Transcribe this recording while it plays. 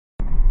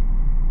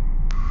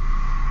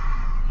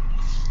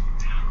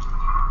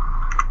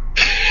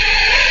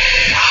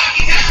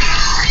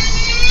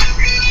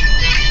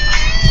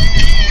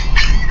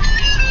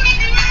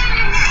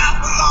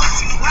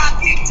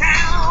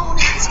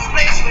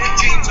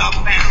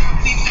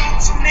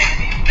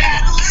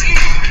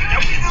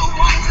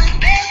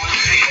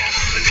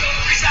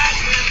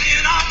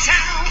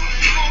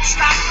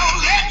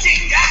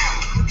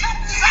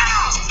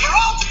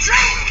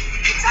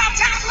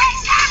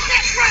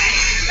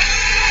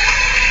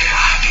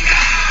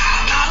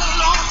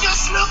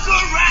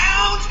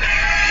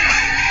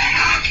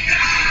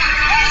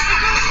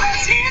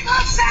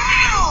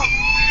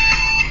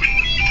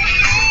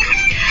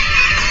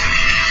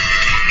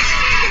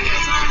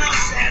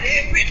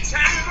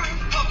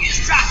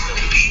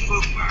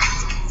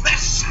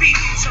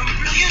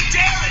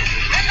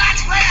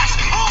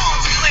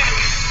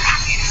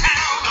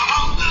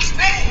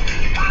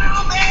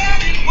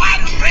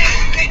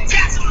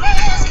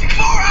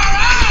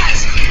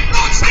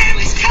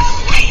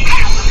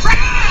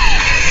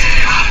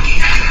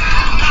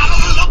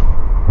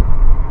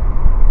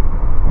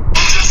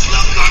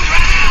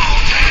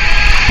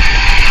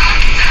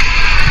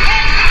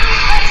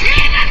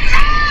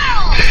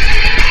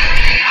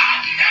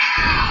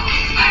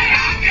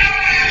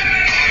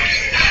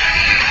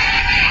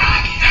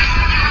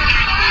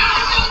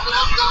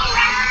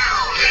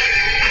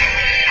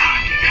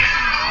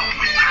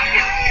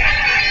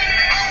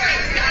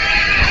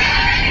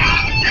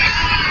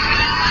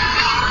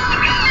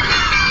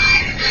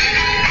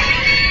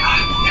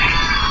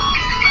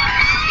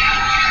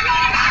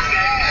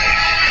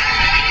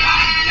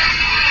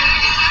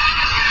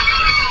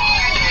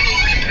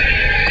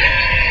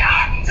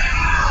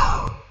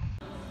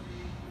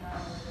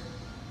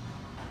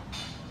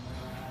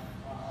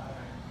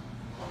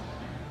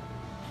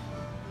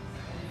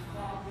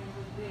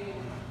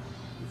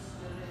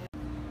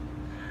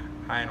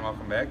Hi and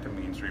welcome back to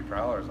Mean Street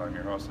Prowlers. I'm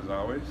your host as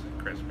always,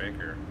 Chris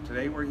Baker.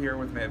 Today we're here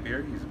with Matt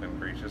Beer. He's been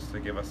gracious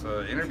to give us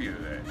an interview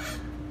today.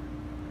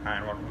 Hi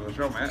and welcome to the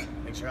show, Matt.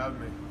 Thanks for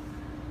having me.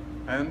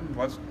 And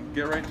let's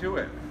get right to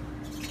it.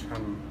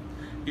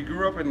 You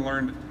grew up and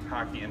learned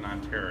hockey in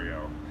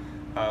Ontario.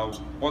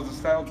 Was the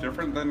style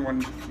different than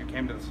when you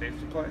came to the States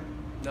to play?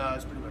 No,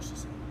 it's pretty much the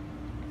same.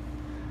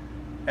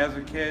 As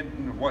a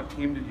kid, what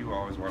team did you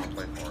always want to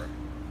play for?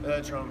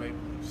 Toronto Maple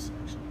Leafs,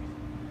 actually.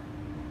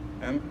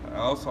 And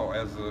also,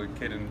 as a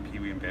kid in Pee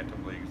Wee and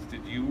Bantam Leagues,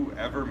 did you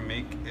ever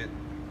make it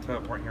to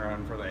Port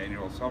Huron for the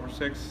annual Silver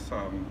Six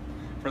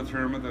for the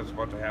tournament that's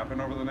about to happen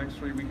over the next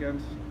 3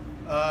 weekends?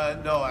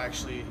 No,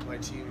 actually, my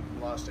team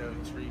lost out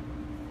three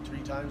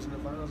times in the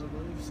finals, I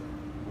believe.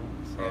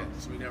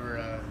 So we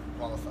never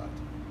qualified.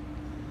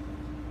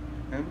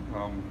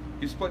 And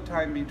you split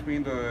time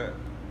between the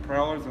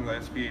Prowlers and the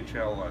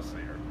SPHL last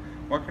year.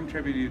 What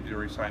contributed to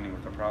re-signing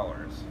with the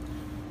Prowlers?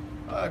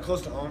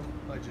 Close to home.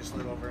 I just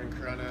live over in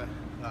Corunna.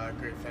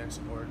 Great fan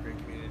support, great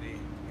community.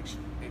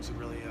 Makes it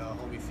really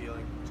homey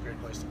feeling. It's a great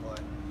place to play.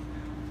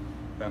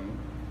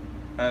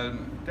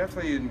 And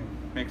definitely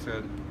makes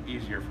it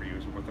easier for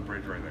you with the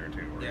bridge right there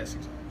too. Right? Yes,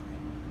 exactly.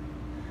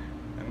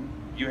 And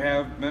you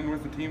have been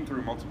with the team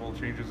through multiple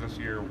changes this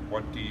year.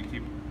 What do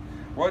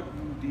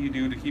you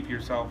do to keep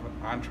yourself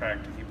on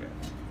track to keep it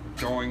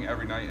going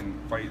every night and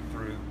fight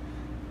through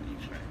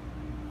each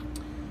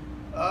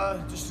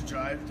night? Just to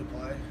drive to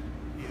play.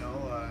 You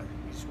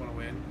just want to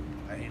win.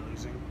 I hate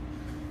losing.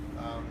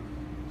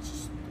 It's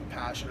just a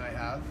passion I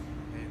have,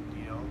 and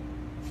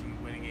if you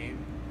win a game,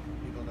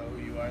 people know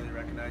who you are. They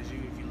recognize you.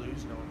 If you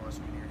lose, no one wants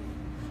to be near you.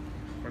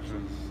 Which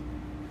is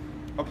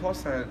a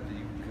plus that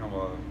you become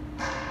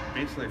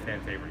basically a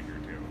fan favorite here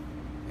too.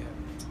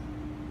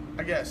 Yeah.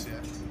 I guess,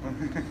 yeah.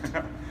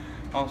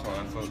 Also,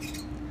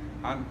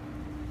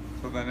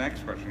 so the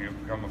next question, you've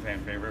become a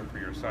fan favorite for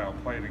your style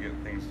of play to get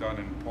things done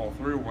and pull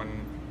through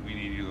when we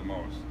need you the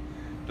most.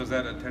 Does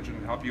that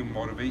attention help you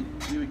motivate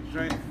you each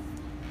night?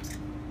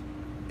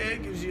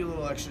 It gives you a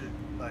little extra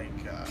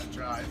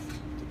drive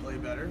to play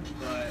better,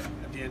 but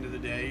at the end of the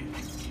day,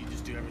 you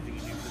just do everything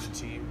you do for the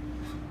team,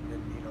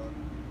 and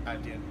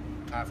at the end,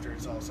 after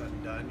it's all said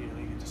and done, you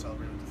get to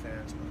celebrate with the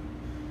fans.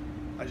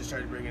 But I just try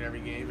to bring in every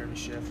game, every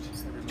shift,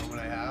 every moment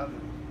I have,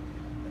 and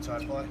that's how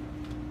I play.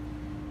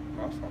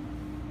 Awesome.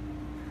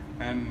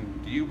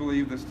 And do you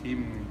believe this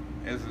team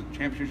is a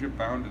championship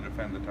bound to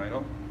defend the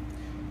title?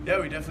 Yeah,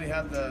 we definitely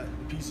have the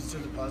pieces to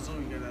the puzzle.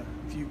 We got a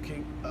few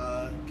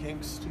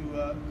kinks to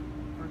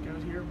work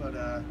out here, but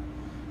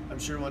I'm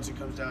sure once it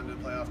comes down to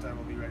playoff time,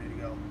 we'll be ready to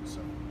go. So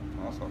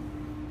awesome.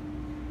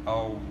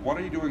 What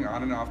are you doing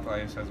on and off the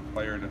ice as a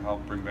player to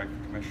help bring back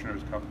the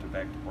Commissioner's Cup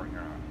back to Port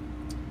Huron?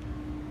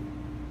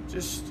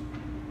 Just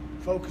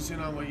focusing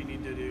on what you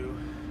need to do.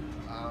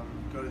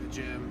 Go to the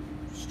gym,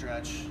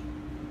 stretch,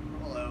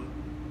 roll out.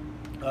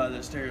 The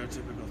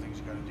stereotypical things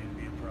you got to do to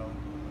be a pro.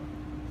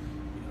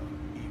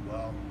 Eat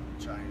well,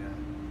 trying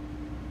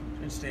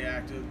to stay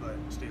active, but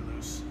stay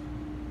loose.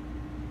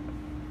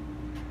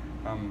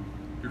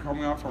 You're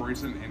coming off a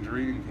recent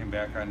injury and came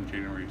back on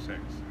January 6th.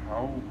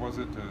 How was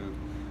it to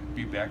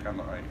be back on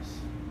the ice?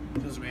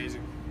 It was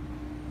amazing.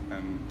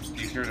 And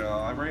do you care to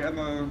elaborate on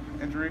the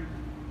injury?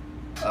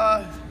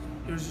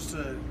 It was just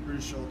a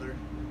bruised shoulder.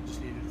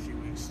 Just needed a few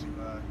weeks to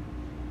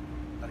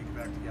get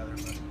back together,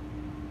 but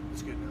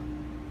it's good now.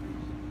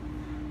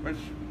 Which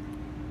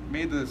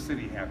made the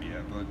city happy.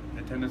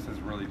 The attendance has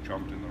really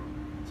jumped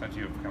since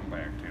you have come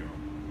back too.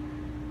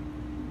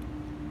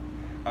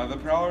 The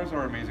Prowlers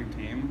are an amazing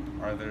team.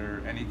 Are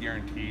there any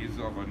guarantees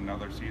of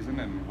another season,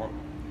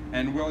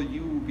 and will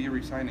you be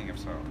re-signing if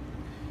so?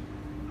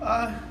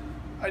 I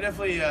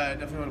definitely want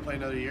to play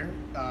another year.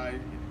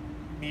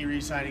 Me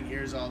re-signing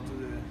here is all to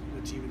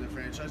the team and the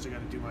franchise. I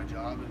got to do my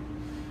job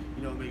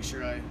and make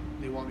sure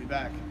they want me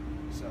back.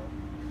 So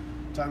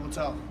time will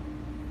tell.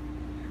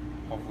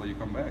 Hopefully you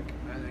come back.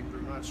 Thank you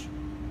very much.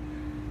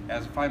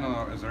 As a final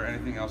note, is there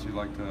anything else you'd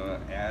like to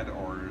add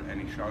or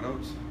any shout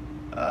outs?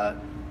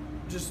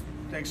 Just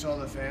thanks to all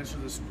the fans for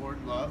the support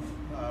and love.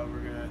 We're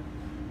going to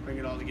bring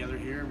it all together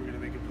here, and we're going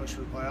to make a push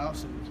for the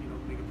playoffs and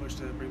make a push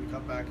to bring the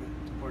cup back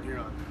to Port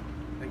Huron.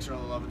 Thanks for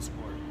all the love and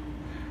support.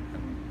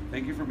 And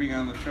thank you for being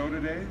on the show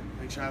today.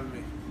 Thanks for having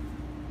me.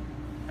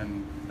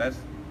 And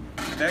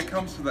that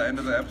comes to the end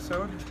of the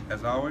episode.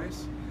 As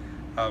always,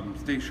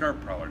 stay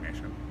sharp, Prowler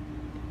Nation.